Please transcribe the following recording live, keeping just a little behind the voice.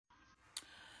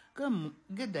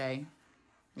Good day.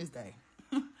 It's day.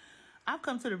 I've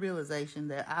come to the realization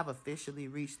that I've officially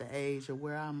reached the age of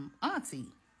where I'm auntie.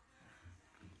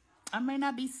 I may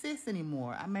not be sis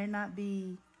anymore. I may not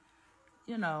be,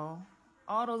 all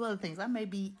those other things. I may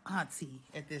be auntie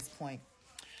at this point.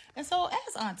 And so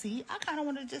as auntie, I kind of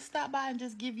want to just stop by and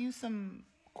just give you some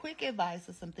quick advice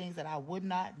of some things that I would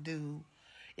not do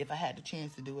if I had the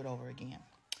chance to do it over again.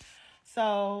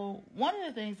 So one of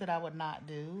the things that I would not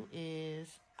do is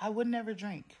I would never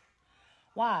drink.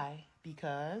 Why?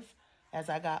 Because as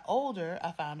I got older,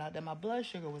 I found out that my blood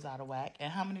sugar was out of whack.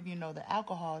 And how many of you know that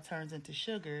alcohol turns into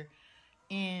sugar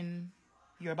in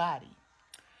your body,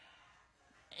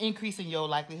 increasing your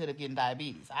likelihood of getting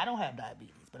diabetes? I don't have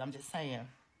diabetes, but I'm just saying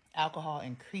alcohol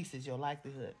increases your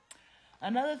likelihood.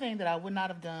 Another thing that I would not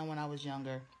have done when I was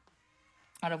younger,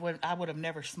 I would have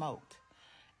never smoked.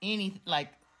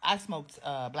 I smoked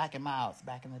Black and Milds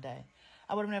back in the day.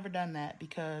 I would have never done that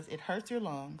because it hurts your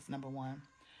lungs, number one.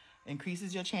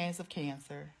 Increases your chance of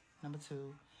cancer, number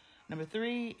two. Number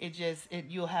three,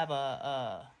 you'll have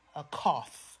a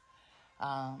cough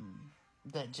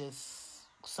that just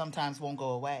sometimes won't go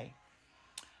away.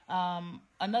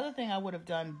 Another thing I would have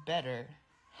done better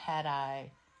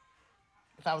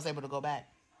if I was able to go back,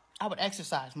 I would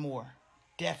exercise more.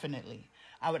 Definitely.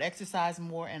 I would exercise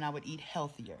more and I would eat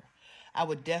healthier. I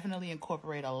would definitely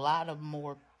incorporate a lot of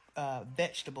more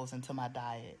vegetables into my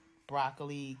diet.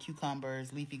 Broccoli,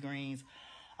 cucumbers, leafy greens,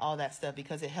 all that stuff,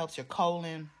 because it helps your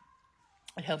colon.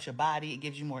 It helps your body. It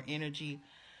gives you more energy.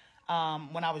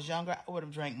 When I was younger, I would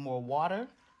have drank more water.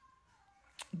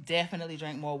 Definitely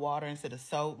drank more water instead of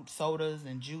sodas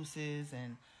and juices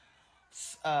and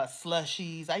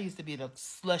slushies. I used to be the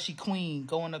slushy queen,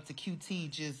 going up to QT,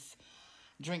 just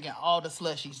drinking all the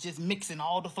slushies, just mixing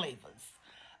all the flavors.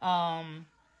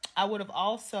 I would have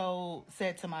also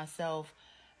said to myself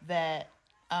that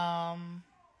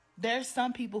there's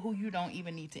some people who you don't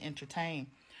even need to entertain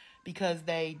because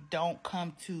they don't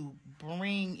come to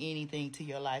bring anything to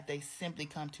your life. They simply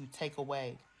come to take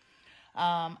away.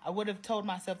 I would have told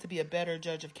myself to be a better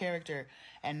judge of character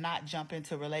and not jump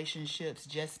into relationships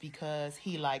just because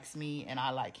he likes me and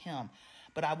I like him.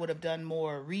 But I would have done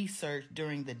more research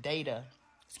during the dating,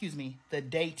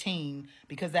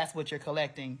 because that's what you're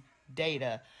collecting,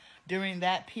 data. During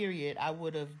that period, I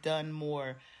would have done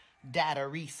more data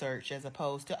research as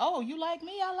opposed to, oh, you like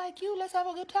me, I like you, let's have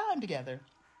a good time together.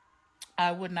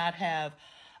 I would not have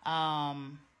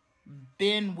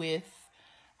been with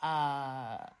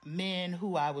men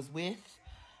who I was with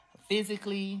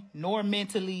physically, nor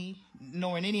mentally,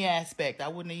 nor in any aspect. I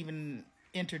wouldn't even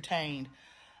entertained.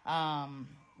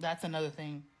 That's another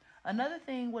thing. Another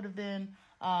thing would have been,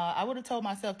 I would have told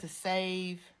myself to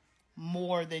save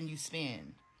more than you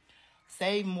spend.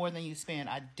 Save more than you spend.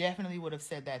 I definitely would have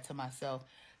said that to myself.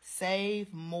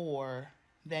 Save more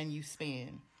than you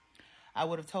spend. I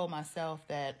would have told myself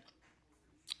that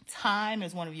time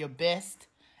is one of your best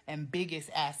and biggest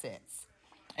assets.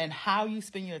 And how you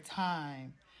spend your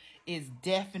time is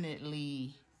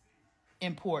definitely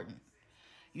important.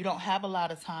 You don't have a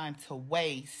lot of time to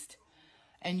waste,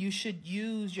 and you should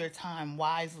use your time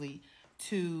wisely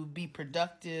to be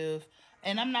productive.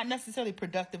 And I'm not necessarily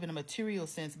productive in a material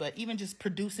sense, but even just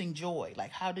producing joy. Like,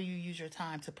 how do you use your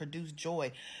time to produce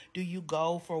joy? Do you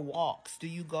go for walks? Do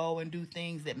you go and do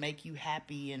things that make you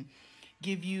happy and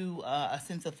give you a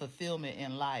sense of fulfillment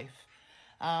in life?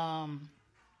 Some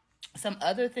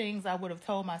other things I would have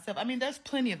told myself. I mean, there's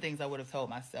plenty of things I would have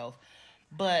told myself,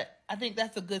 but I think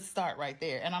that's a good start right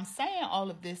there. And I'm saying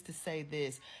all of this to say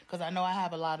this, because I know I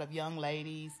have a lot of young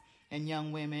ladies and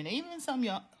young women, even some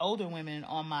older women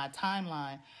on my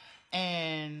timeline.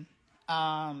 And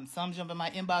some jump in my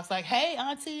inbox like, hey,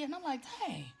 auntie. And I'm like,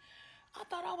 dang, I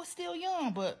thought I was still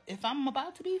young. But if I'm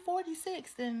about to be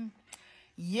 46, then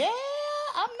yeah,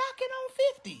 I'm knocking on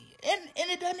 50. And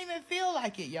it doesn't even feel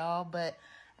like it, y'all. But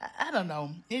I don't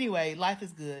know. Anyway, life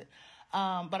is good.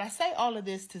 But I say all of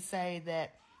this to say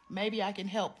that maybe I can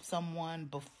help someone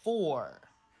before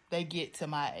they get to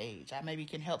my age. I maybe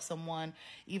can help someone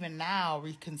even now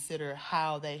reconsider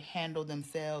how they handle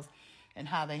themselves and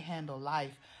how they handle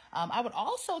life. I would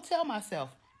also tell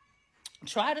myself,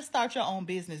 try to start your own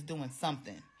business doing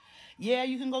something. Yeah,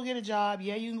 you can go get a job.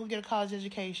 Yeah, you can go get a college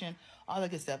education, all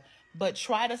that good stuff. But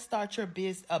try to start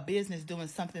a business doing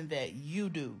something that you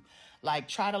do. Like,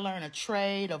 try to learn a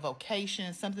trade, a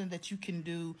vocation, something that you can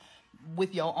do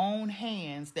with your own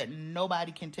hands that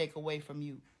nobody can take away from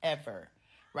you ever.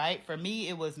 Right? For me,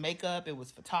 it was makeup. It was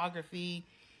photography.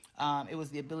 It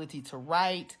was the ability to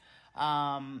write.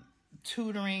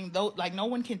 tutoring, though, like no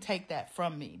one can take that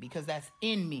from me because that's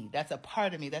in me. That's a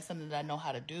part of me. That's something that I know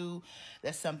how to do.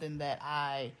 That's something that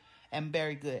I am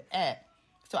very good at.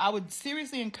 So I would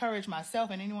seriously encourage myself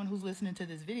and anyone who's listening to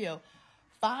this video,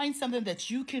 find something that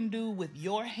you can do with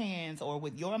your hands or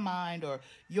with your mind or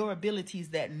your abilities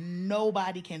that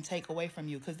nobody can take away from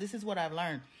you. Because this is what I've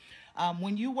learned.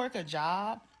 When you work a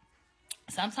job,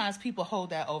 sometimes people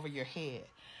hold that over your head.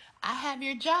 I have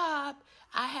your job.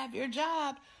 I have your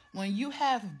job. When you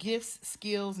have gifts,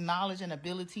 skills, knowledge, and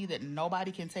ability that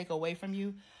nobody can take away from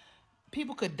you,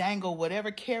 people could dangle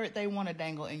whatever carrot they want to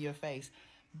dangle in your face.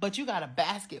 But you got a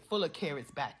basket full of carrots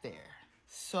back there.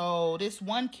 So this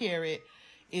one carrot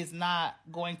is not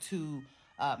going to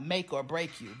make or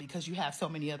break you because you have so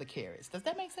many other carrots. Does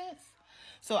that make sense?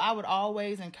 So I would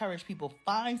always encourage people,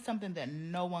 find something that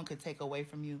no one could take away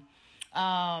from you.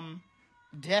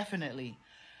 Definitely.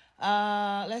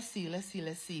 Let's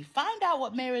see. Find out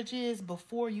what marriage is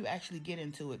before you actually get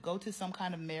into it. Go to some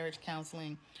kind of marriage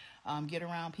counseling. Get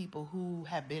around people who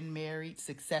have been married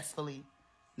successfully,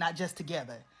 not just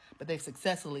together, but they've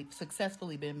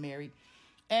successfully been married.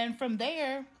 And from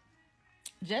there,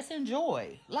 just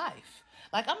enjoy life.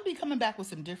 Like, I'm going to be coming back with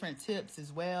some different tips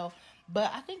as well,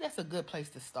 but I think that's a good place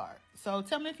to start. So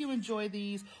tell me if you enjoy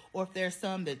these or if there's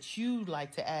some that you'd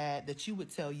like to add that you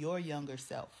would tell your younger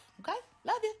self. Okay?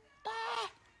 Love you.